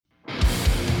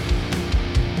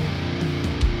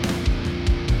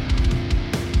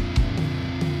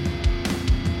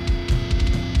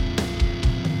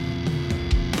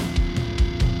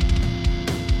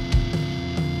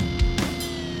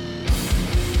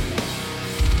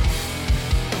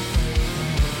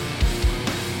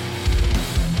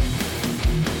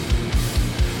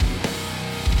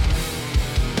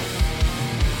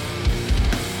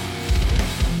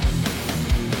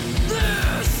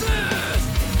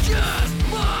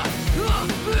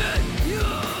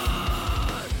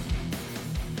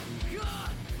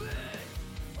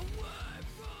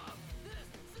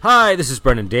Hi, this is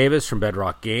Brendan Davis from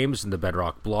Bedrock Games and the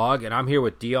Bedrock blog, and I'm here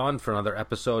with Dion for another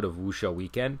episode of Wuxia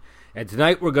Weekend. And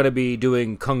tonight we're going to be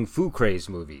doing Kung Fu Craze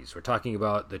movies. We're talking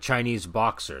about The Chinese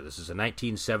Boxer. This is a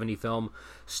 1970 film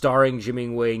starring Jimmy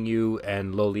Wang Yu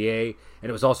and Lo Lieh, and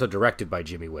it was also directed by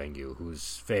Jimmy Wang Yu,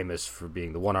 who's famous for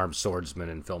being the one-armed swordsman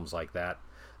in films like that,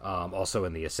 also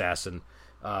in The Assassin.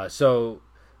 I've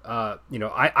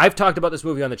talked about this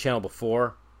movie on the channel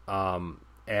before,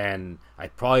 and I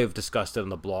probably have discussed it on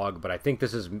the blog, but I think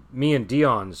this is me and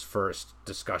Dion's first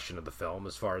discussion of the film,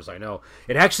 as far as I know.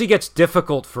 It actually gets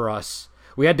difficult for us.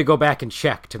 We had to go back and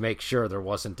check to make sure there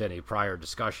wasn't any prior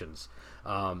discussions.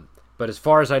 But as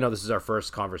far as I know, this is our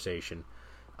first conversation.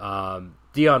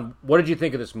 Dion, what did you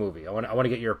think of this movie? I want to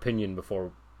get your opinion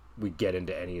before we get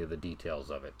into any of the details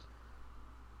of it.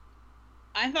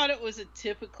 I thought it was a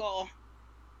typical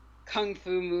Kung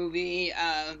Fu movie.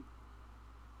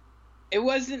 There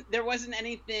wasn't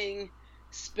anything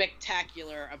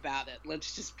spectacular about it.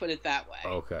 Let's just put it that way.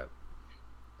 Okay.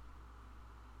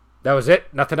 That was it?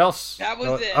 Nothing else? That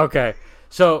was it. Okay.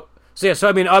 So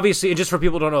I mean, obviously, and just for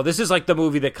people who don't know, this is like the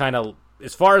movie that kind of,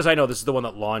 as far as I know, this is the one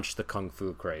that launched the Kung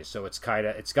Fu craze. So it's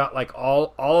got like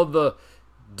all of the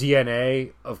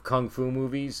DNA of Kung Fu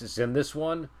movies is in this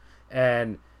one.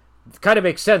 And it kind of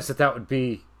makes sense that would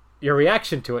be your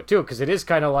reaction to it too, because it is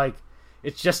kind of like,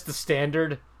 it's just the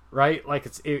standard, right? Like,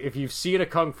 it's, if you've seen a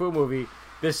Kung Fu movie,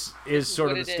 this is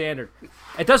sort of the standard.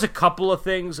 It does a couple of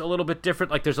things a little bit different.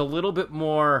 Like, there's a little bit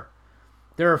more,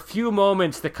 there are a few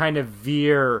moments that kind of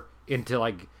veer into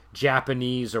like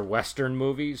Japanese or Western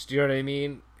movies. Do you know what I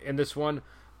mean? In this one,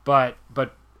 but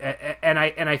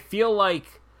I feel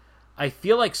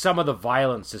like some of the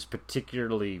violence is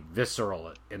particularly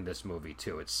visceral in this movie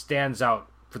too. It stands out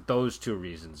for those two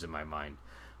reasons in my mind.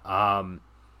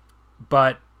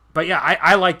 But yeah,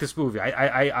 I like this movie.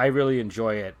 I really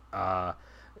enjoy it.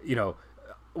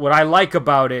 What I like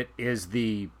about it is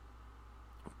the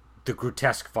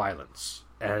grotesque violence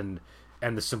and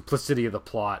the simplicity of the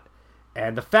plot,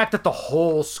 and the fact that the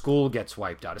whole school gets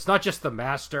wiped out. It's not just the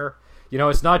master.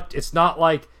 It's not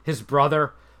like his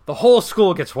brother. The whole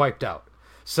school gets wiped out.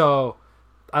 So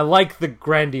I like the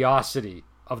grandiosity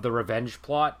of the revenge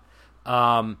plot.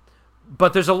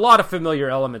 But there's a lot of familiar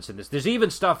elements in this. There's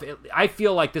even stuff, I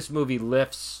feel like this movie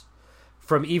lifts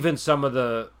from even some of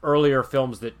the earlier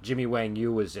films that Jimmy Wang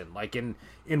Yu was in. Like in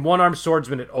One-Armed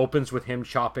Swordsman, it opens with him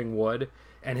chopping wood,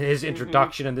 and his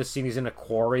introduction in this scene, he's in a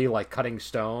quarry, like cutting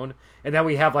stone. And then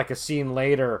we have like a scene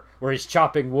later where he's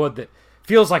chopping wood that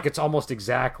feels like it's almost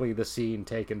exactly the scene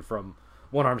taken from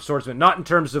One-Armed Swordsman. Not in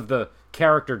terms of the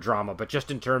character drama, but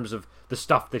just in terms of the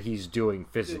stuff that he's doing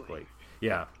physically.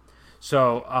 Yeah.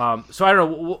 So I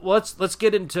don't know. Let's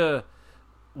get into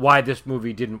why this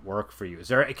movie didn't work for you.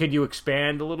 Could you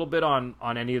expand a little bit on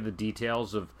any of the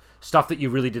details of stuff that you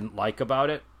really didn't like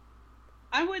about it?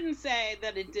 I wouldn't say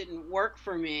that it didn't work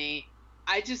for me.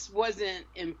 I just wasn't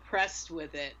impressed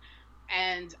with it.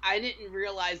 And I didn't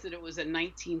realize that it was a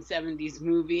 1970s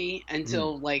movie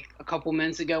until like a couple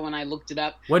minutes ago when I looked it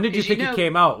up. When did you think it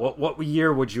came out? What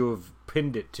year would you have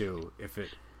pinned it to if it...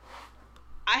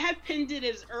 I had pinned it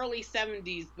as early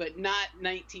 70s, but not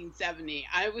 1970.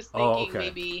 I was thinking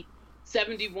maybe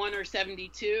 71 or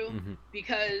 72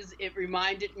 because it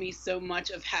reminded me so much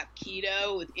of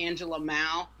Hapkido with Angela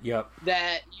Mao. Yep.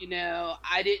 That,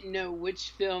 I didn't know which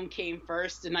film came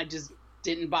first, and I just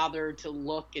didn't bother to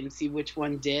look and see which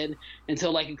one did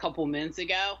until like a couple minutes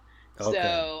ago. Okay.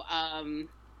 So,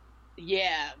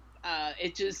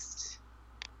 it just,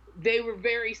 they were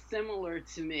very similar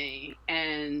to me,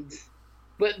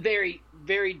 but very,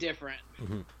 very different.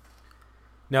 Mm-hmm.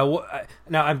 Now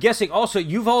I'm guessing also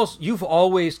you've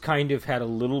always kind of had a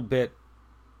little bit,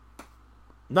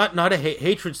 not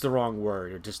hatred's the wrong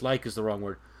word, or dislike is the wrong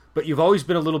word, but you've always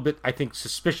been a little bit, I think,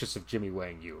 suspicious of Jimmy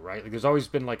Wang Yu, right? Like there's always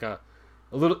been like a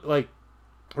little, like,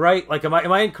 right? Like am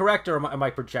I incorrect, or am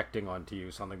I projecting onto you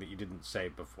something that you didn't say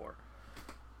before?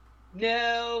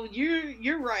 No,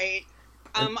 you're right.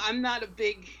 I'm not a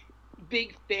big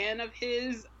fan of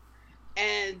his.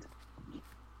 And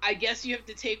I guess you have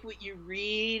to take what you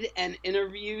read and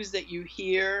interviews that you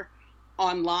hear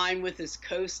online with his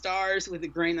co-stars with a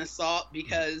grain of salt,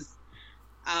 because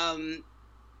I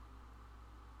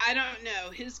don't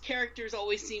know. His characters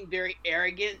always seem very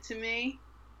arrogant to me.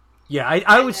 Yeah,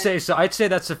 I would say so. I'd say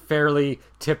that's a fairly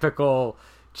typical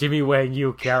Jimmy Wang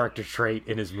Yu character trait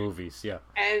in his movies, yeah.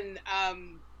 And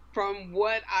from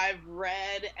what I've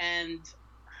read and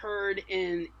heard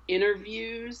in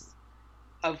interviews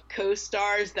of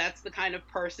co-stars, that's the kind of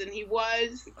person he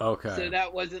was. Okay. So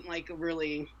that wasn't like a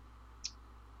really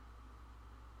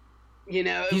You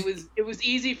know, He's, it was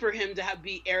easy for him to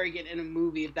be arrogant in a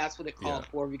movie if that's what it called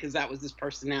for, because that was his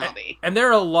personality. and there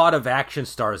are a lot of action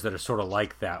stars that are sort of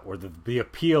like that, where the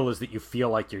appeal is that you feel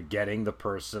like you're getting the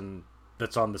person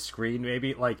that's on the screen.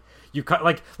 Maybe like you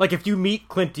like if you meet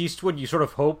Clint Eastwood, you sort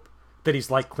of hope that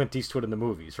he's like Clint Eastwood in the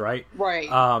movies, right? Right.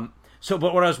 So,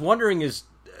 but what I was wondering is,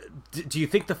 do you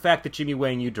think the fact that Jimmy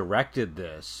Wang Yu directed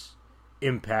this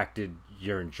impacted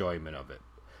your enjoyment of it?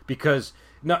 Because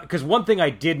one thing I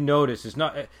did notice is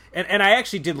not, and I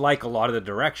actually did like a lot of the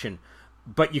direction,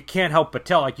 but you can't help but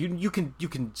tell, like you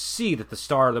can see that the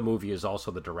star of the movie is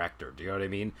also the director. Do you know what I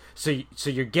mean? So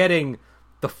you're getting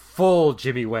the full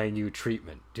Jimmy Wang Yu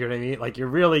treatment. Do you know what I mean? Like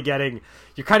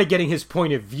you're kind of getting his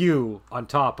point of view on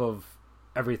top of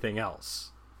everything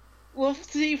else. Well,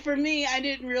 see, for me, I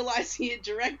didn't realize he had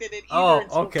directed it either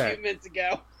until a few minutes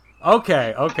ago.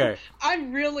 Okay. I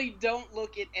really don't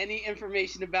look at any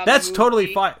information about That's the movie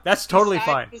totally fine. That's totally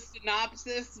fine. the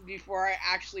synopsis before I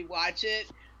actually watch it,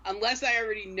 unless I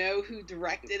already know who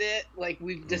directed it, like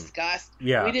we've discussed.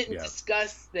 Yeah, we didn't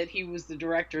discuss that he was the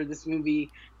director of this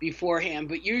movie beforehand,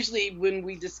 but usually when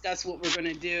we discuss what we're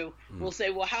going to do, we'll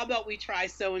say, well, how about we try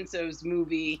so-and-so's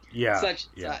movie, such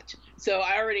and such. So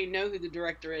I already know who the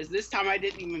director is. This time I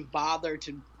didn't even bother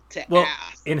to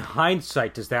ask. In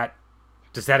hindsight, does that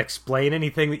explain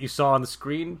anything that you saw on the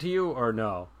screen to you, or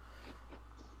no?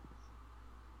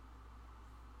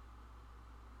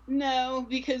 No,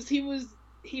 because he was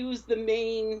the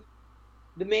main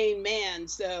man,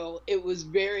 so it was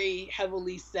very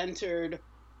heavily centered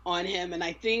on him, and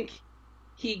I think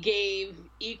he gave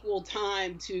equal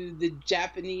time to the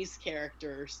Japanese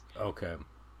characters. Okay.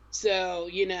 So,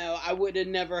 you know, I would have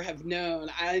never have known.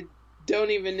 I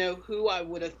don't even know who I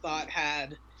would have thought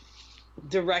had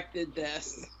directed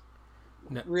this.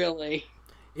 No. Really.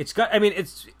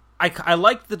 I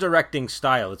like the directing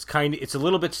style. It's a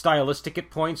little bit stylistic at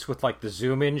points with like the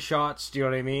zoom in shots. Do you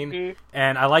know what I mean? Mm-hmm.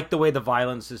 And I like the way the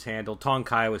violence is handled. Tong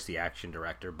Kai was the action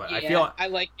director, but I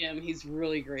like him. He's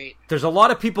really great. There's a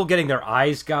lot of people getting their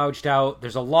eyes gouged out.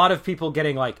 There's a lot of people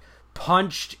getting like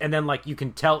punched, and then like you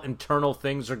can tell internal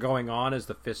things are going on as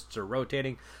the fists are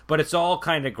rotating. But it's all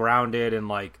kind of grounded and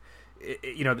like,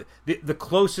 you know, the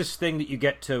closest thing that you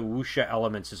get to wuxia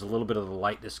elements is a little bit of the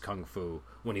lightness kung fu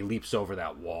when he leaps over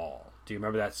that wall. Do you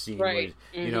remember that scene? Right.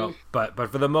 Where, you know, but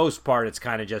for the most part, it's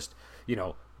kind of just, you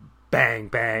know, bang,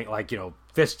 bang, like, you know,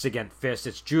 fists against fists.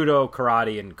 It's judo,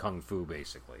 karate, and kung fu,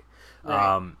 basically.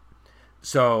 Right.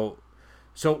 So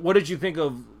what did you think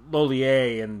of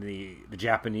Lolier and the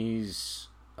Japanese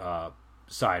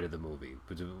side of the movie?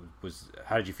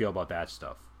 How did you feel about that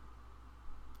stuff?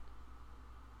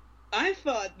 I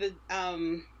thought that,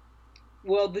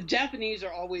 the Japanese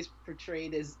are always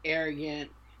portrayed as arrogant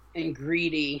and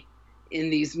greedy in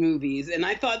these movies, and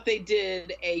I thought they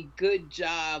did a good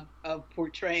job of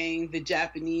portraying the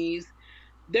Japanese.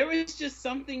 There was just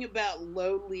something about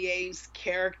Lo Lie's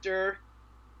character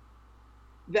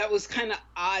that was kind of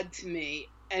odd to me,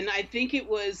 and I think it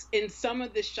was in some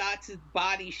of the shots his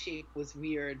body shape was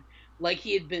weird, like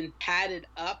he had been padded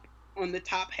up on the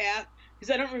top half.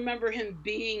 Because I don't remember him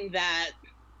being that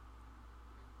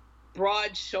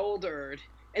broad-shouldered.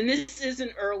 And this is an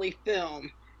early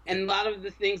film, and a lot of the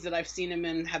things that I've seen him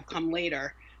in have come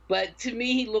later. But to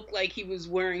me, he looked like he was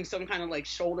wearing some kind of like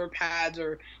shoulder pads,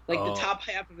 or like the top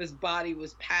half of his body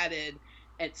was padded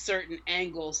at certain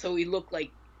angles. So he looked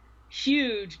like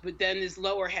huge, but then his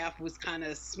lower half was kind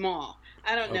of small.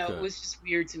 I don't know. It was just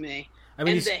weird to me. I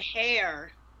mean, and the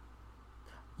hair...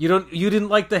 You didn't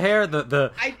like the hair?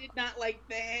 I did not like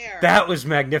the hair. That was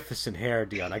magnificent hair,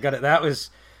 Dion. I got it.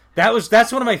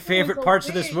 That's one of my favorite parts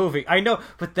of this movie. I know,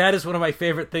 but that is one of my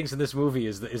favorite things in this movie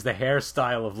is the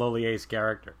hairstyle of Lolier's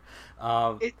character.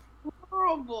 It's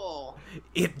horrible.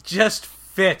 It just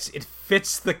fits. It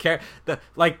fits the character.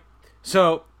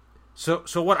 So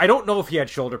what? I don't know if he had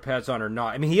shoulder pads on or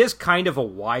not. I mean, he is kind of a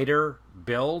wider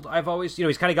build. I've always,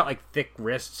 he's kind of got like thick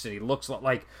wrists, and he looks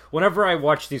like, whenever I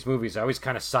watch these movies, I always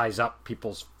kind of size up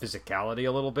people's physicality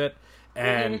a little bit,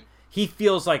 and he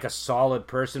feels like a solid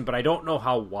person, but I don't know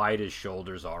how wide his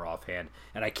shoulders are offhand,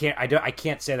 and I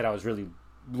can't say that I was really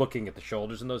looking at the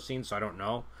shoulders in those scenes, so I don't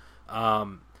know.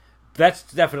 That's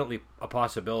definitely a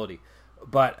possibility,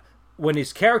 but when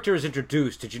his character is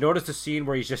introduced, did you notice the scene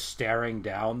where he's just staring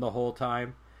down the whole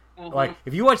time? Like,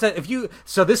 if you watch that,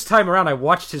 so this time around, I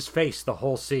watched his face the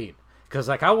whole scene. Because,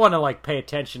 like, I want to, like, pay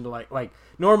attention to, like,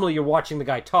 normally you're watching the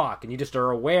guy talk, and you just are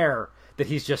aware that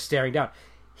he's just staring down.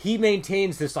 He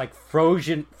maintains this, like,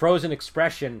 frozen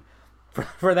expression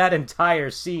for that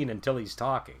entire scene until he's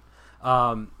talking.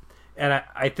 And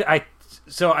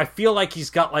so I feel like he's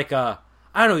got, like, a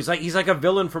I don't know. He's like a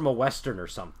villain from a western or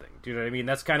something. Do you know what I mean?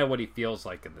 That's kind of what he feels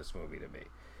like in this movie to me.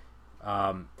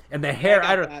 And the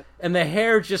hair, and the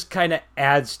hair just kind of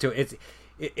adds to it.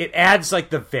 It adds like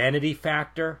the vanity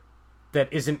factor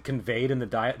that isn't conveyed in the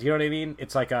diet. Do you know what I mean?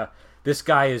 It's like this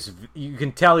guy is. You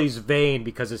can tell he's vain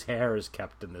because his hair is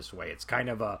kept in this way. It's kind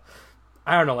of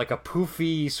I don't know, like a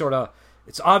poofy sort of.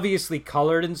 It's obviously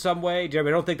colored in some way. I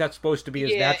don't think that's supposed to be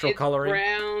his natural coloring.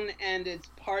 It's brown and it's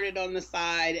parted on the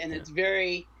side, and it's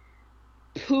very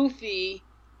poofy,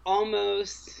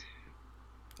 almost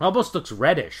looks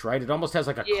reddish, right? It almost has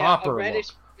like a copper reddish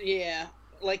look. Yeah,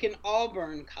 like an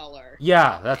auburn color.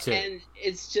 Yeah, that's it. And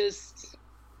it's just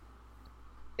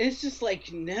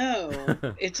like, no.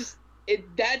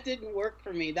 That didn't work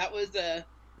for me. That was a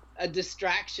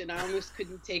distraction. I almost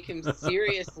couldn't take him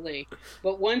seriously.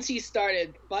 But once he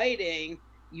started fighting,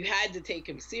 you had to take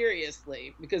him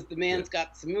seriously because the man's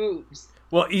got some moves.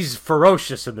 Well, he's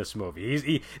ferocious in this movie.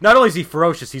 He not only is he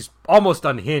ferocious, he's almost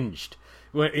unhinged.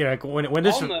 When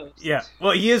this almost. Yeah,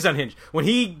 well, he is unhinged when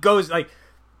he goes like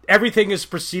everything is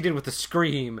preceded with a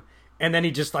scream, and then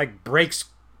he just like breaks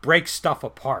stuff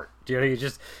apart. You know,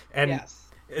 yes.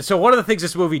 So one of the things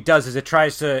this movie does is it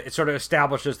sort of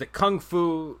establishes that kung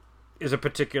fu is a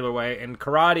particular way, and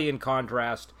karate, in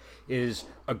contrast, is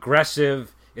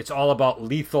aggressive. It's all about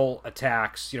lethal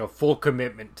attacks, full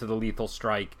commitment to the lethal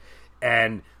strike,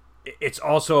 and it's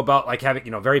also about like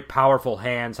having very powerful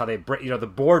hands. How they the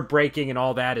board breaking and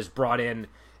all that is brought in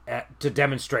to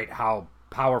demonstrate how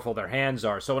powerful their hands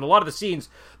are. So in a lot of the scenes,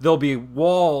 there'll be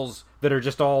walls that are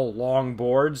just all long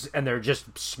boards, and they're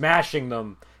just smashing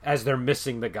them as they're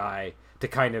missing the guy to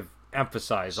kind of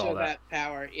emphasize all that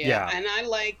power. Yeah. And I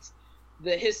liked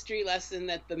the history lesson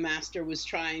that the master was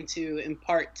trying to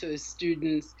impart to his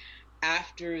students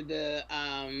after the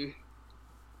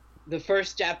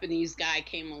first Japanese guy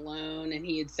came alone, and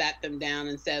he had sat them down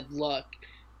and said, look,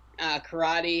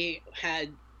 karate had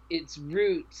its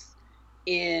roots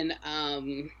in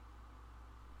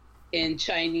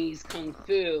Chinese kung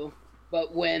fu,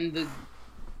 but when the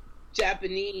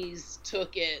Japanese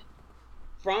took it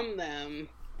from them,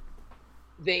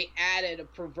 they added a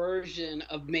perversion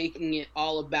of making it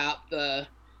all about the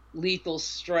lethal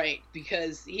strike,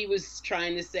 because he was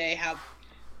trying to say how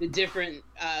the different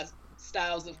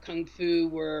styles of kung fu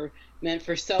were meant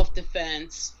for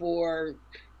self-defense, for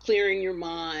clearing your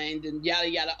mind, and yada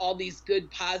yada, all these good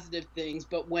positive things.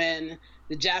 But when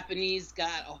the Japanese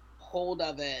got a hold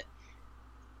of it,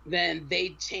 then they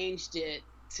changed it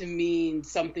to mean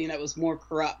something that was more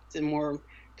corrupt and more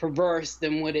perverse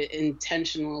than what it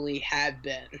intentionally had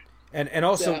been. And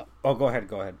also, go ahead.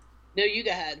 No, you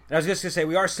go ahead. I was just going to say,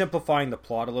 we are simplifying the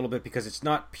plot a little bit because it's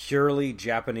not purely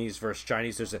Japanese versus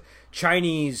Chinese. There's a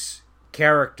Chinese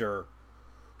character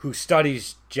who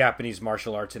studies Japanese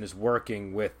martial arts and is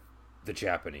working with the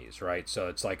Japanese, right? So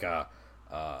it's like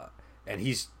and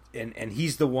he's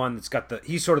the one that's got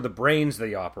he's sort of the brains of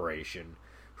the operation,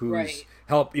 who's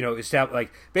helped, establish,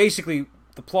 like, basically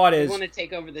the plot is they want to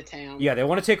take over the town. Yeah, they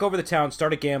want to take over the town,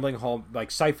 start a gambling hall,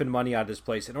 like siphon money out of this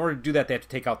place. In order to do that, they have to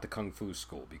take out the kung fu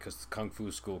school, because the kung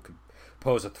fu school could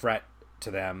pose a threat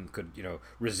to them, could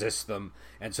resist them,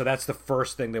 and so that's the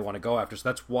first thing they want to go after. So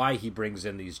that's why he brings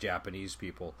in these Japanese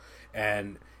people,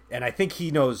 and I think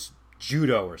he knows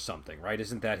judo or something, right?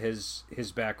 Isn't that his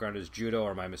background is judo,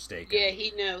 or am I mistaken? Yeah,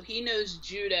 he knows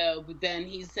judo, but then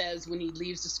he says when he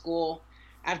leaves the school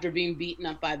after being beaten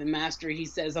up by the master, he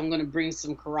says, I'm going to bring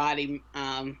some karate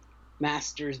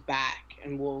masters back,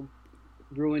 and we'll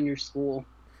ruin your school.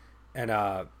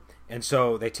 And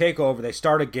so they take over, they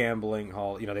start a gambling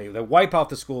hall, they wipe out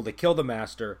the school, they kill the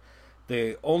master.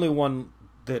 The only one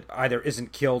that either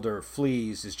isn't killed or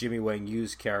flees is Jimmy Wang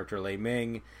Yu's character, Lei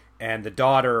Ming, and the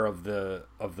daughter of the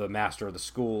master of the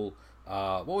school,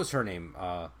 what was her name?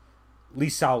 Li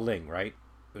Xiaoling, right?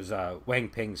 It was Wang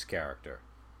Ping's character.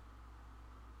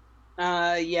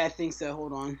 Yeah, I think so.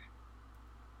 Hold on.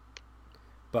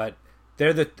 But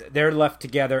they're left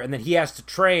together, and then he has to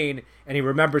train, and he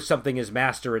remembers something his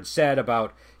master had said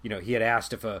about, he had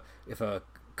asked if a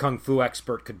kung fu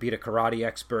expert could beat a karate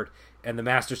expert, and the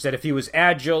master said if he was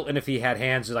agile and if he had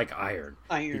hands like iron.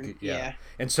 Yeah.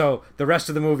 And so the rest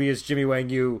of the movie is Jimmy Wang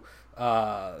Yu,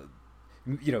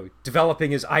 developing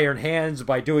his iron hands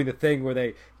by doing the thing where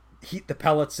they heat the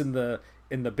pellets in the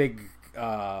big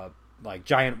like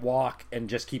giant wok and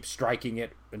just keep striking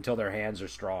it until their hands are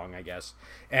strong, I guess.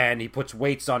 And he puts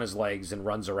weights on his legs and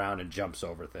runs around and jumps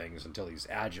over things until he's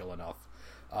agile enough.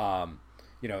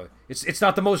 It's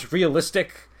not the most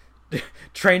realistic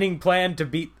training plan to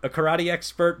beat a karate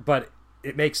expert, but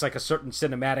it makes like a certain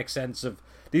cinematic sense of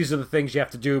these are the things you have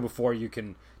to do before you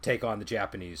can take on the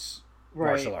Japanese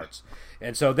martial arts.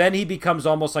 And so then he becomes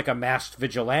almost like a masked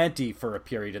vigilante for a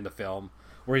period in the film,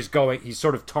 where he's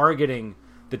sort of targeting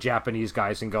the Japanese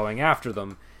guys and going after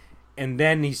them. And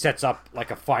then he sets up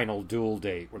like a final duel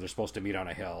date where they're supposed to meet on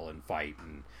a hill and fight.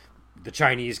 And the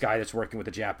Chinese guy that's working with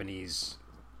the Japanese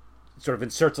sort of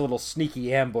inserts a little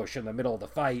sneaky ambush in the middle of the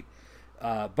fight.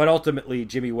 But ultimately,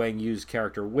 Jimmy Wang Yu's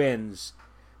character wins.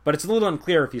 But it's a little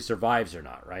unclear if he survives or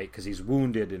not, right? Because he's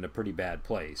wounded in a pretty bad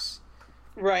place.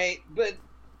 Right,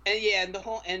 and the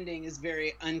whole ending is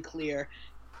very unclear.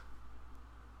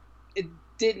 It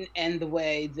didn't end the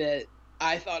way that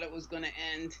I thought it was going to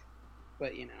end,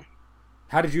 but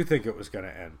How did you think it was going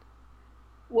to end?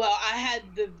 Well, I had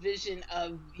the vision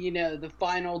of, the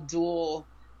final duel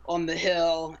on the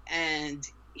hill, and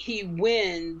he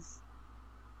wins,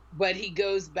 but he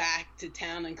goes back to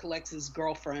town and collects his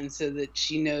girlfriend so that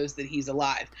she knows that he's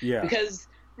alive. Yeah. Because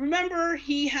remember,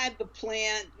 he had the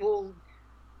plan. Well,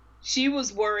 she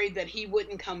was worried that he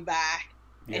wouldn't come back.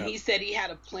 And Yeah. he said he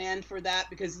had a plan for that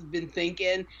because he'd been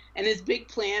thinking. And his big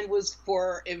plan was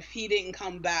for, if he didn't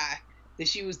come back, that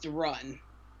she was to run.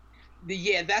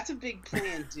 Yeah, that's a big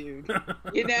plan, dude.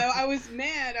 I was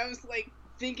mad. I was like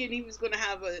thinking he was going to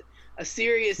have a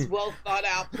serious, well thought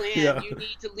out plan. Yeah. You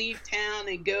need to leave town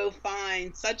and go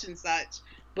find such and such.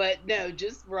 But no,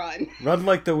 just run. Run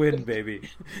like the wind, baby.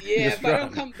 Yeah, Just if I run.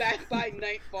 don't come back by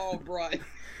nightfall, run.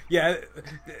 Yeah,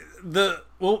 the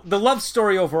love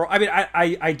story overall. I mean,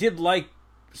 I did like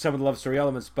some of the love story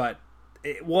elements, but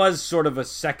it was sort of a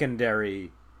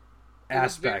secondary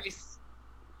aspect.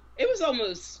 It was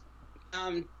almost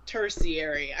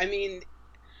tertiary. I mean,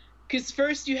 because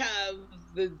first you have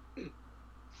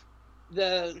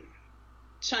the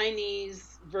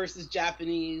Chinese versus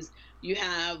Japanese. You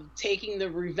have taking the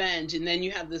revenge, and then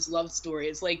you have this love story.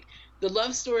 It's like the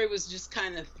love story was just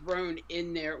kind of thrown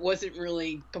in there. It wasn't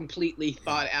really completely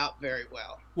thought out very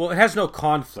well. Well, it has no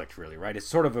conflict, really, right? It's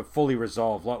sort of a fully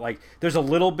resolved. Like, there's a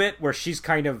little bit where she's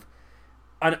kind of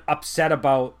upset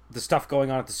about the stuff going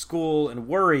on at the school and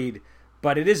worried,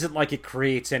 but it isn't like it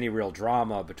creates any real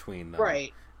drama between them.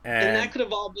 Right. And that could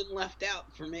have all been left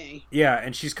out for me. Yeah,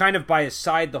 and she's kind of by his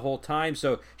side the whole time,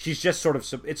 so she's just sort of...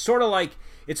 It's sort of like...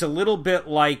 It's a little bit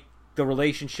like the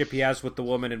relationship he has with the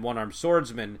woman in One-Armed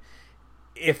Swordsman,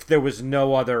 if there was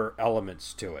no other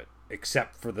elements to it,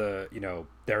 except for the,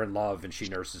 they're in love and she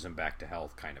nurses him back to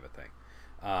health kind of a thing.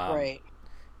 Right.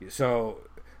 So,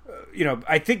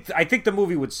 I think the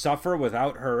movie would suffer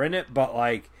without her in it, but,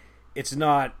 like, it's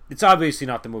obviously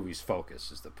not the movie's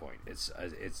focus, is the point.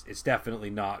 It's definitely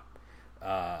not...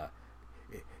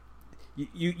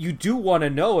 You do want to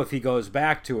know if he goes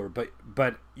back to her,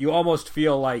 but you almost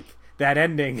feel like that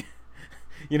ending,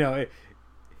 I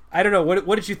don't know.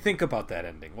 What did you think about that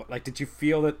ending? Did you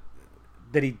feel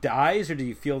that he dies, or do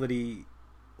you feel that he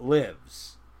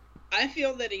lives? I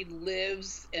feel that he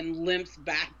lives and limps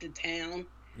back to town.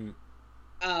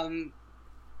 I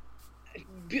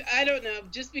don't know,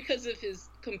 just because of his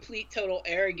complete total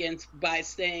arrogance by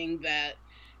saying that,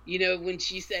 when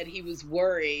she said he was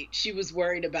worried, she was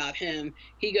worried about him.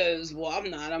 He goes, well, I'm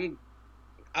not,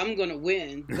 I'm going to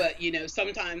win. But,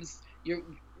 sometimes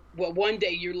one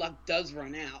day your luck does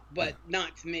run out, but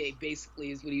not to me,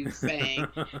 basically, is what he was saying.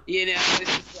 It's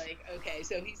just like, okay,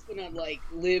 so he's going to, like,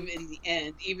 live in the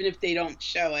end, even if they don't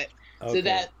show it. Okay. So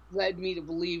that led me to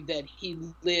believe that he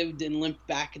lived and limped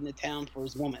back into town for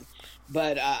his woman.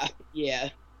 But, yeah.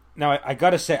 Now, I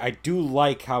gotta say, I do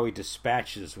like how he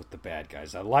dispatches with the bad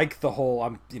guys. I like the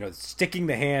whole, sticking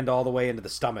the hand all the way into the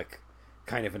stomach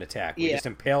kind of an attack. Where he just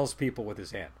impales people with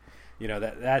his hand.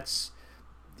 That's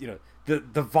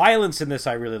the violence in this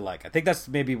I really like. I think that's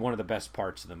maybe one of the best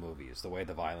parts of the movie, is the way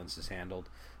the violence is handled.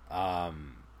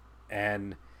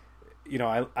 And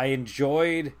I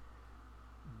enjoyed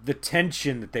the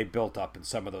tension that they built up in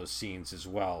some of those scenes as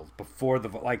well. Before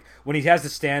when he has the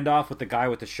standoff with the guy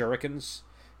with the shurikens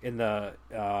in the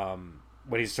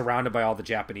when he's surrounded by all the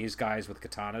Japanese guys with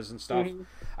katanas and stuff. Mm-hmm.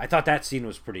 I thought that scene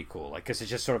was pretty cool. Like, 'cause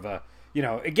it's just sort of a,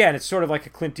 again, it's sort of like a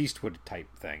Clint Eastwood type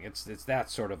thing. It's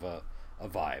that sort of a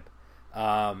vibe.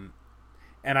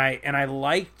 And I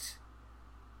liked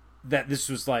that this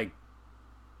was like,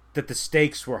 that the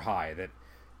stakes were high, that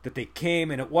they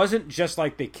came, and it wasn't just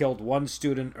like they killed one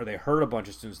student or they hurt a bunch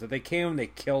of students, that they came and they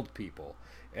killed people,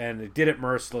 and they did it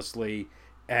mercilessly,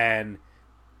 and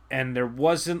there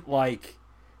wasn't like,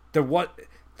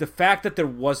 the fact that there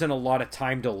wasn't a lot of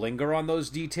time to linger on those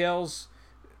details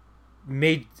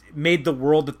made the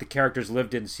world that the characters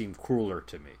lived in seem crueler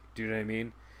to me. Do you know what I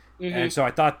mean? Mm-hmm. And so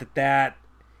I thought that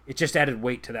it just added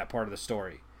weight to that part of the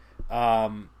story.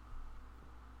 But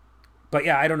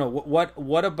yeah, I don't know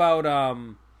what about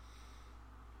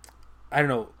I don't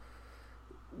know.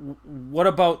 What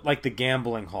about like the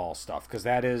gambling hall stuff? Because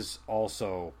that is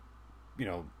also, you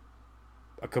know,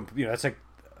 that's like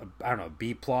I don't know,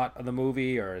 B plot of the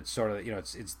movie, or it's sort of,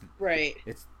 it's right.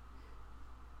 It's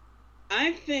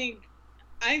I think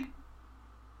I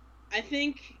I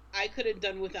think I could have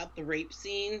done without the rape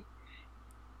scene.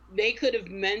 They could have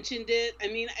mentioned it. I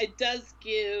mean, it does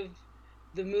give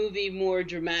the movie more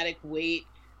dramatic weight,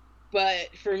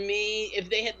 but for me, if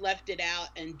they had left it out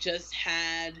and just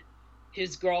had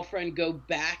his girlfriend go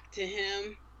back to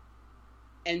him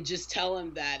and just tell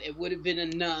him that, it would have been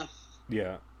enough.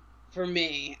 Yeah. For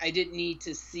me, I didn't need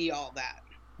to see all that.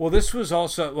 Well, this was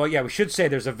also, well, yeah, we should say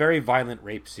there's a very violent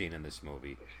rape scene in this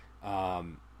movie,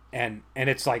 and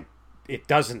it's like it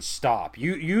doesn't stop.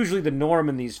 Usually the norm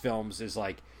in these films is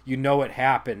like, it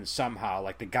happens somehow,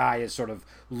 like the guy is sort of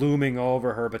looming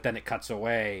over her, but then it cuts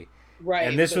away. Right.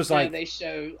 And this was like, they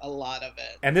show a lot of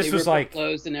it. And this was like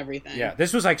clothes and everything. Yeah,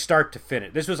 this was like start to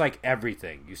finish. This was like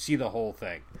everything. You see the whole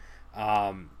thing.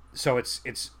 So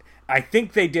it's. I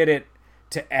think they did it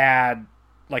to add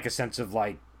like a sense of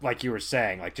like you were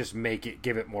saying, like just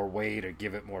give it more weight, or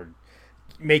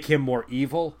make him more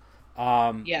evil.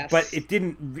 Yes. But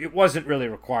it wasn't really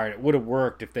required. It would have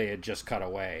worked if they had just cut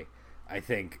away, I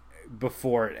think,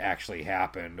 before it actually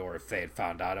happened, or if they had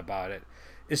found out about it.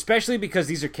 Especially because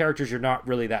these are characters you're not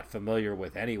really that familiar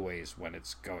with anyways when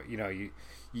it's going,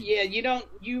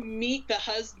 you meet the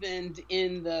husband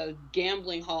in the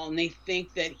gambling hall and they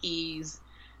think that he's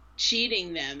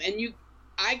cheating them. And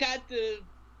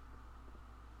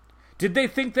Did they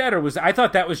think that, or I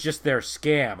thought that was just their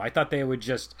scam. I thought they would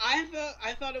just... I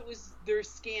thought it was their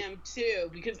scam too,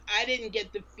 because I didn't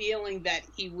get the feeling that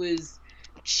he was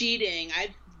cheating.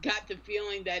 I got the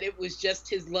feeling that it was just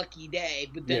his lucky day,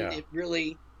 but then it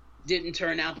really didn't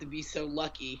turn out to be so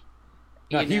lucky.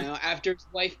 After his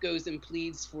wife goes and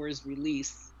pleads for his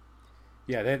release.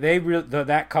 Yeah,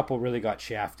 that couple really got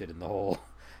shafted in the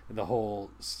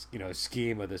whole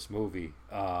scheme of this movie.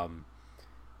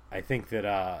 I think that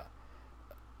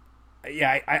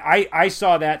I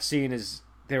saw that scene as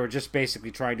they were just basically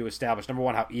trying to establish, number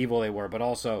one, how evil they were, but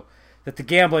also that the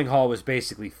gambling hall was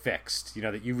basically fixed,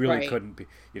 that you really couldn't be,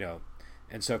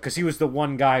 and so, because he was the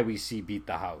one guy we see beat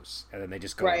the house, and then they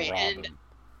just go and rob him.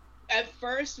 At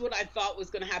first, what I thought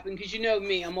was going to happen, because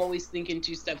me, I'm always thinking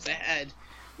 2 steps ahead,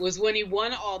 was when he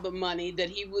won all the money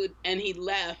he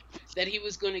left, that he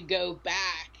was going to go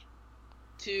back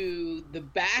to the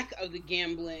back of the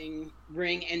gambling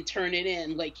ring and turn it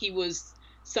in, like he was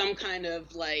some kind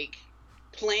of like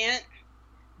plant,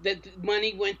 that the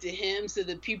money went to him, so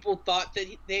that people thought that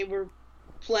they were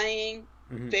playing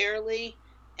fairly,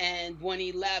 and when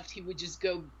he left, he would just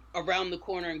go around the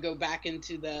corner and go back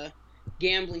into the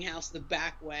gambling house the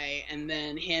back way, and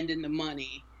then hand in the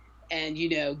money and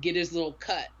get his little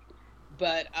cut.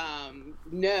 But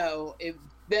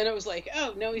then it was like,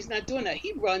 oh no, he's not doing that.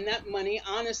 He run that money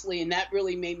honestly, and that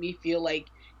really made me feel like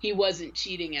he wasn't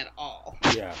cheating at all.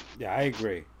 Yeah, I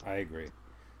agree,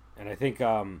 and I think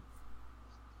I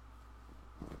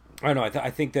don't know. I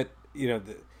think that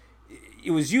it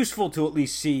was useful to at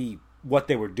least see what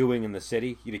they were doing in the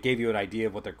city. It gave you an idea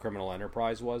of what their criminal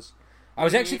enterprise was. I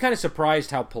was actually kind of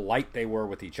surprised how polite they were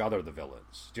with each other, the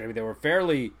villains. Do you know what I mean? They were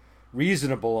fairly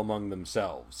reasonable among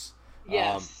themselves.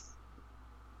 Yes.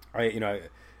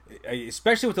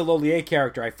 Especially with the Lolier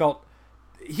character, I felt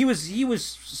he was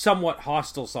somewhat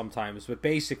hostile sometimes, but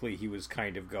basically he was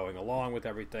kind of going along with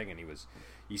everything, and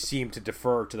he seemed to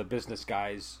defer to the business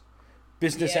guys.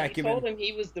 Business acumen. He told him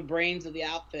he was the brains of the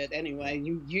outfit anyway.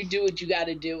 You do what you got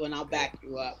to do, and I'll back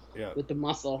you up with the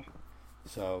muscle.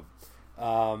 So,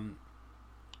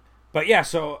 but yeah,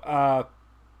 so I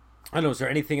don't know. Is there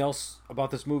anything else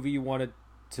about this movie you wanted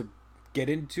to get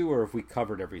into, or if we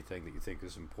covered everything that you think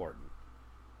is important?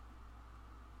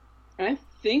 I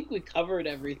think we covered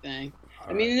everything.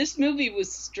 I mean, this movie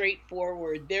was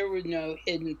straightforward. There were no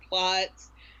hidden plots,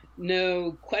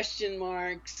 no question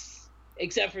marks,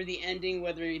 except for the ending,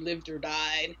 whether he lived or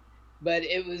died. But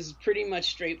it was pretty much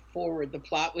straightforward. The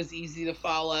plot was easy to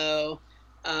follow.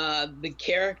 The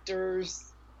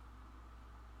characters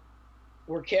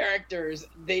were characters.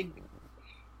 I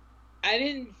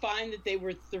didn't find that they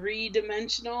were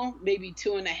 3-dimensional, maybe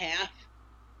 2.5.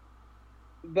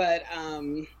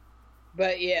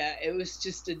 But yeah, it was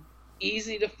just a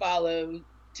easy to follow,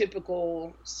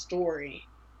 typical story.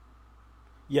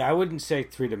 Yeah, I wouldn't say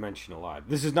 3-dimensional.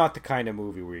 This is not the kind of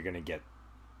movie where you're going to get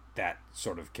that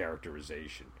sort of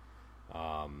characterization.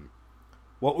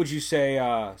 What would you say?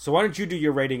 So why don't you do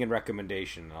your rating and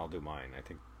recommendation, and I'll do mine, I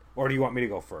think. Or do you want me to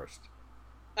go first?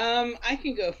 I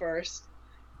can go first.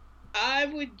 I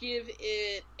would give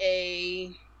it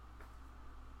a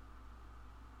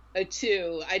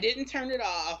 2. I didn't turn it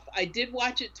off. I did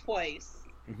watch it twice.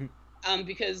 Mm-hmm.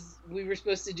 Because we were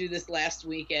supposed to do this last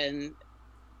weekend.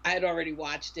 I had already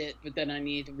watched it, but then I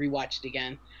need to rewatch it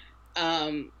again.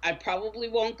 I probably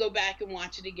won't go back and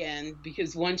watch it again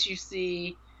because once you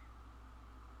see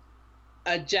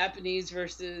a Japanese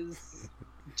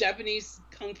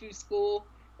kung fu school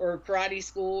or karate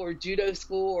school or judo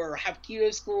school or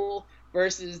hapkido school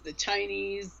versus the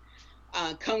Chinese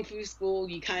kung fu school,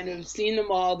 you kind of seen them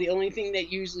all. The only thing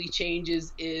that usually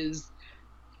changes is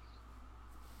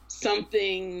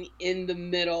something in the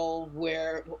middle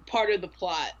where part of the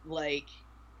plot, like,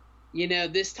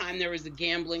 this time there was a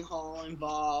gambling hall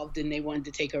involved and they wanted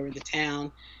to take over the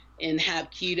town. In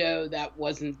Hapkido, that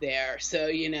wasn't there. So,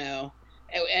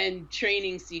 and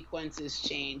training sequences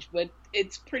change, but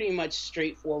it's pretty much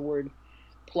straightforward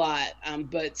plot.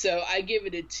 But so I give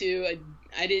it a 2.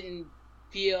 I didn't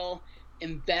feel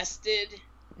invested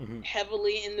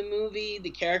heavily in the movie.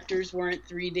 The characters weren't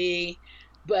 3D,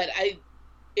 but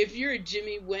if you're a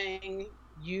Jimmy Wang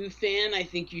Yu fan, I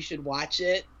think you should watch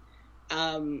it.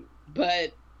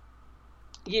 But,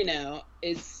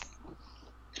 it's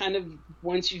kind of,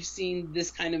 once you've seen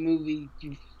this kind of movie,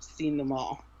 you've seen them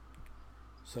all.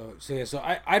 So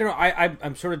I don't know.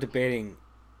 I'm sort of debating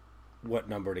what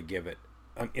number to give it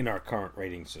in our current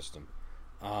rating system.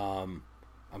 I'm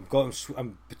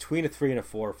between a 3 and a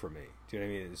 4 for me. Do you know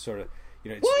what I mean? It's sort of,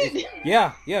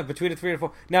 yeah, between a 3 and a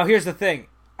 4. Now, here's the thing.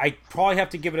 I probably have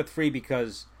to give it a 3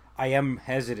 because I am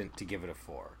hesitant to give it a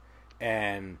 4.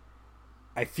 And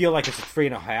I feel like it's a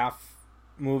 3.5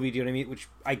 movie, do you know what I mean? Which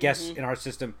I guess in our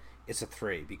system, it's a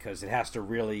 3 because it has to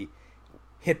really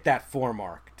hit that 4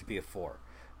 mark to be a 4.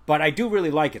 But I do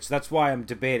really like it, so that's why I'm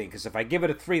debating. Because if I give it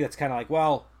a 3, that's kind of like,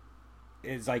 well,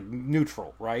 it's like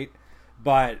neutral, right?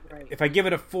 But if I give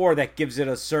it a 4, that gives it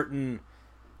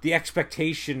the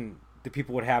expectation that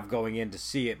people would have going in to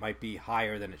see it might be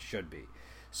higher than it should be.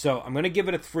 So I'm going to give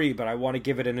it a 3, but I want to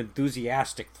give it an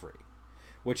enthusiastic 3,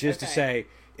 which is to say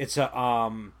it's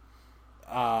I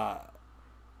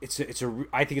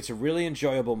think it's a really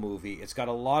enjoyable movie. It's got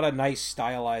a lot of nice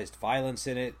stylized violence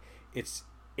in it. It's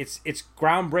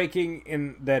groundbreaking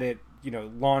in that it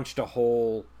launched a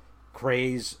whole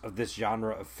craze of this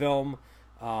genre of film.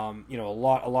 A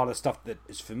lot of stuff that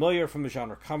is familiar from the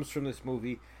genre comes from this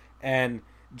movie, and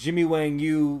Jimmy Wang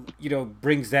Yu,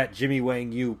 brings that Jimmy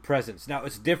Wang Yu presence. Now,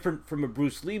 it's different from a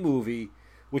Bruce Lee movie,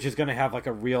 which is going to have like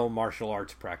a real martial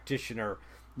arts practitioner.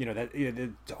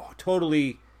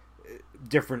 Totally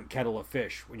different kettle of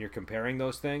fish when you're comparing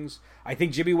those things. I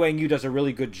think Jimmy Wang Yu does a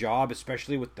really good job,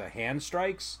 especially with the hand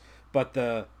strikes. But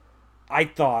I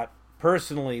thought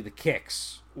personally the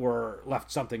kicks were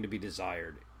left something to be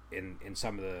desired in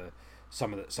some of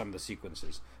the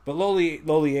sequences. But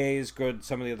Lolier is good.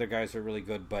 Some of the other guys are really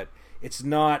good, but it's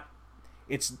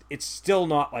still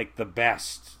not like the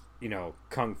best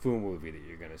kung fu movie that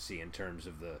you're going to see in terms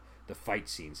of the fight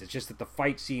scenes. It's just that the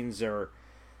fight scenes they're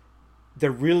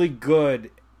really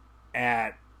good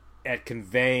at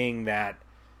conveying that,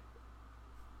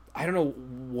 I don't know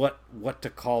what to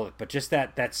call it, but just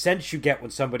that sense you get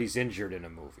when somebody's injured in a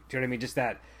movie. Do you know what I mean? Just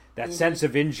that sense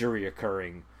of injury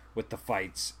occurring with the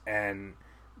fights, and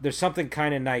there's something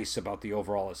kind of nice about the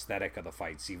overall aesthetic of the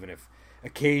fights, even if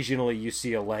occasionally you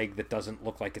see a leg that doesn't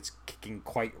look like it's kicking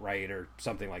quite right or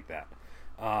something like that.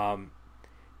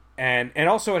 And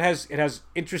also it has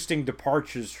interesting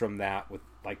departures from that, with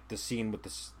like the scene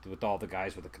with all the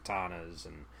guys with the katanas,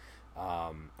 and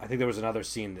I think there was another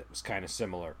scene that was kind of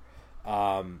similar.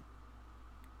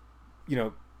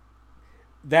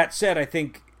 That said, I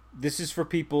think this is for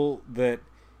people that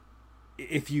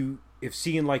if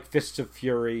seen like Fists of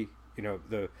Fury,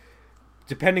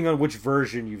 depending on which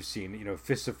version you've seen,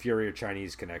 Fists of Fury or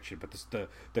Chinese Connection, but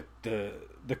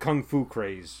the Kung Fu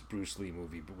craze Bruce Lee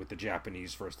movie, but with the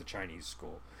Japanese versus the Chinese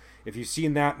school. If you've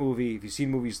seen that movie, if you've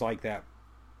seen movies like that,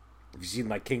 if you've seen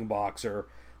like King Boxer,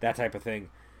 that type of thing,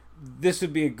 this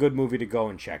would be a good movie to go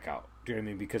and check out. Do you know what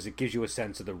I mean? Because it gives you a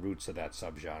sense of the roots of that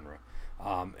subgenre.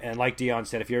 And like Dion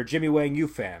said, if you're a Jimmy Wang Yu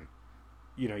fan,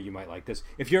 you might like this.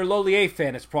 If you're a Lolier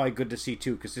fan, it's probably good to see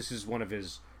too, because this is one of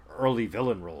his early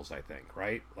villain roles, I think,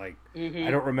 right? Like, I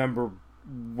don't remember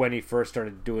when he first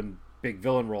started doing big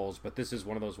villain roles, but this is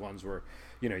one of those ones where,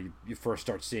 you first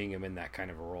start seeing him in that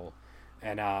kind of a role.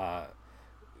 And,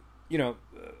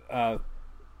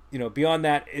 beyond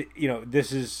that,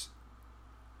 this is,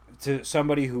 to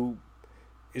somebody who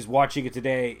is watching it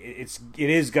today, it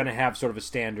is going to have sort of a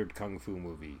standard kung fu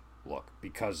movie look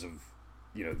because of,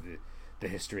 the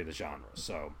history of the genre.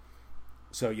 So,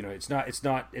 So it's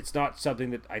not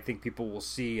something that I think people will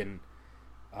see, and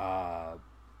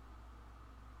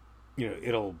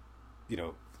it'll you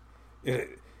know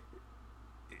it,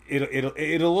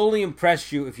 it'll only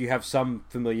impress you if you have some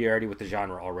familiarity with the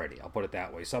genre already. I'll put it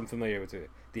that way. Some familiarity with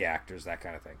the actors, that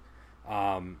kind of thing.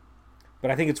 But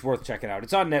I think it's worth checking out.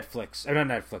 It's on Netflix. Or not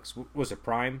Netflix. Was it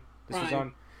Prime? Prime. Was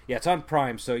on. Yeah, it's on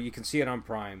Prime, so you can see it on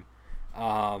Prime.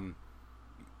 And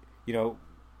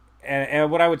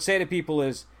what I would say to people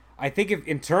is, I think if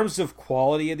in terms of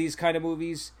quality of these kind of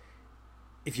movies,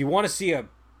 if you want to see a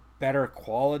better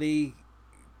quality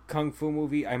kung fu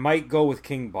movie, I might go with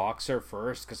King Boxer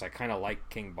first, because I kind of like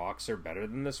King Boxer better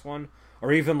than this one,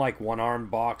 or even like One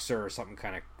Armed Boxer or something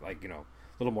kind of like a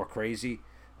little more crazy.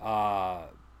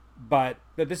 But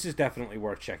this is definitely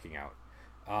worth checking out.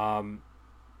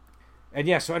 And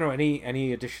yeah, so I don't know,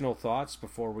 any additional thoughts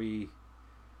before we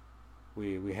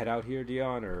head out here,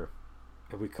 Dion, or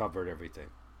have we covered everything?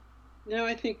 No,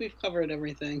 I think we've covered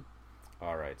everything.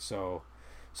 All right, so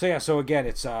again,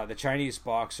 it's the Chinese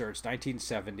Boxer. It's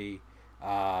 1970.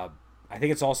 I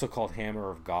think it's also called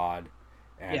Hammer of God,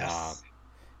 and Yes.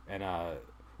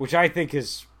 Which I think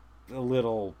is a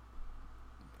little.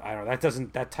 I don't know.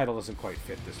 That title doesn't quite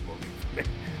fit this movie.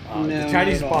 No, the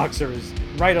Chinese not at all. Boxer is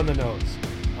right on the nose.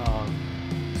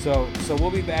 So we'll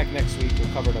be back next week. We'll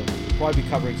probably be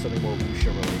covering something more wuxia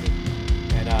related.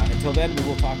 And until then, we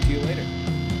will talk to you later.